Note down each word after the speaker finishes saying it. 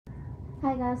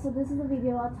Hi guys, so this is a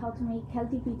video about how to make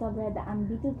healthy pita bread and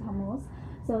beetroot hummus.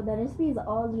 So the recipe is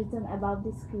all written above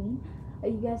the screen.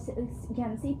 You guys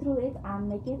can see through it and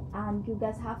make it, and you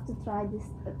guys have to try these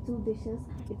two dishes.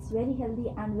 It's very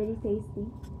healthy and very tasty.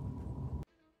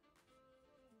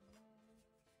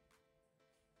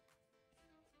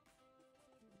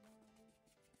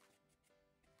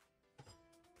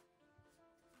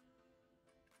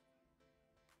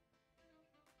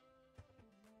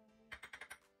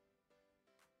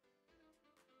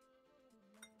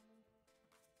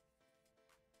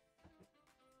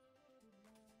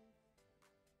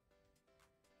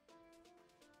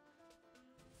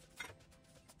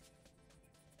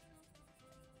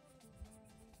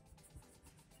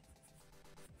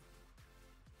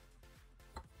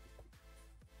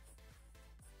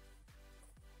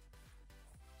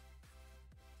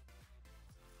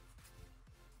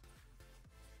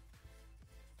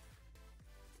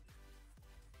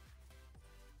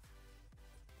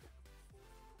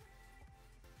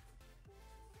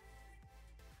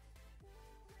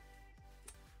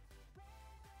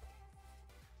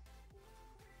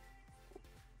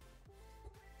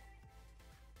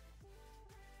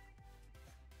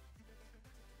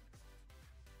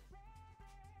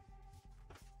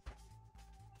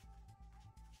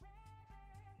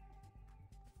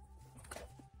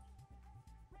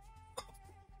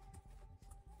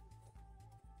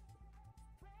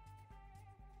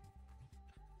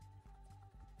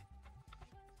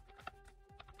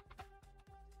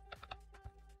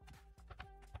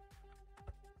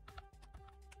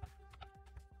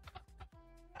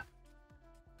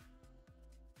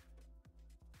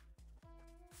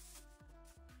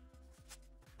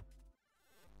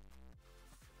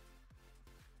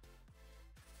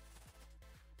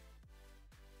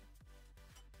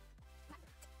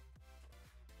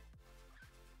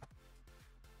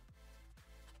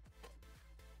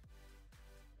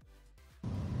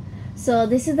 So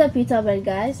this is the pita bread,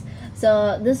 guys.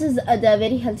 So this is the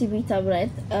very healthy pita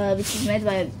bread, which is made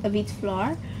by wheat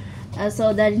flour.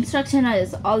 So the instruction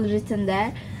is all written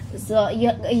there. So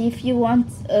if you want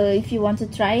to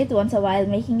try it once a while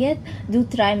making it, do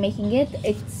try making it.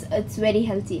 It's very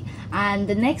healthy. And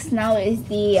the next now is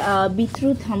the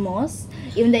beetroot hummus.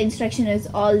 Even the instruction is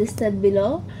all listed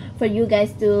below for you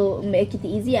guys to make it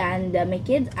easy and make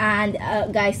it. And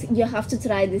guys, you have to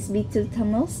try this beetroot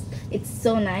hummus. It's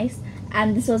so nice.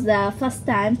 And this was the first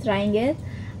time trying it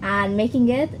and making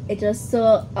it. It was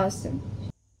so awesome.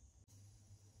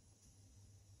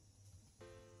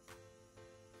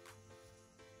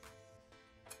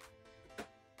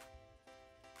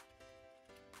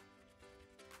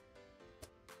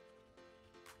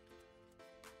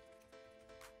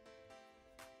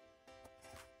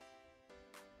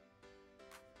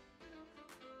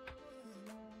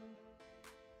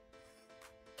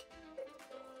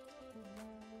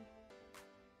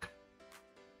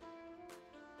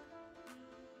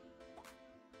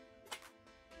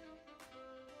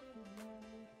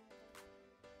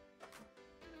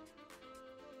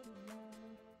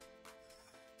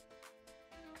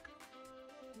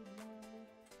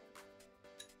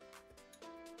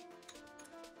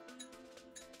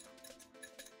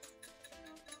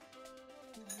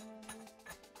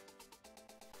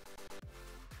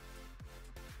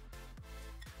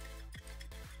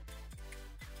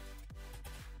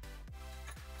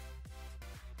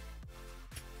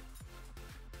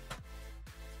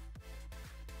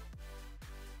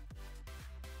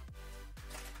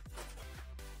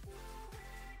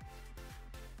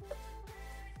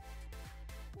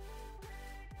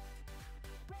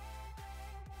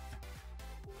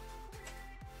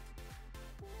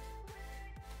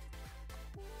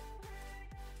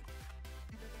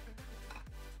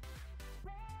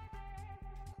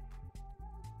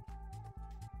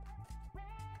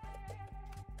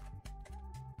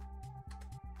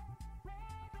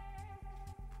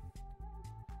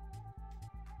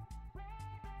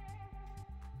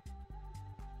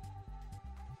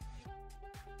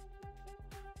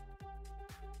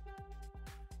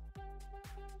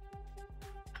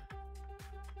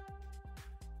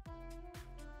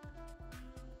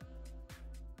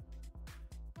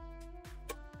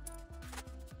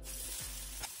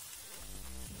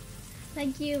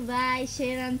 Thank you. Bye.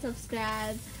 Share and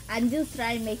subscribe. And do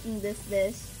try making this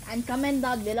dish. And comment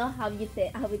down below how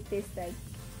it tasted.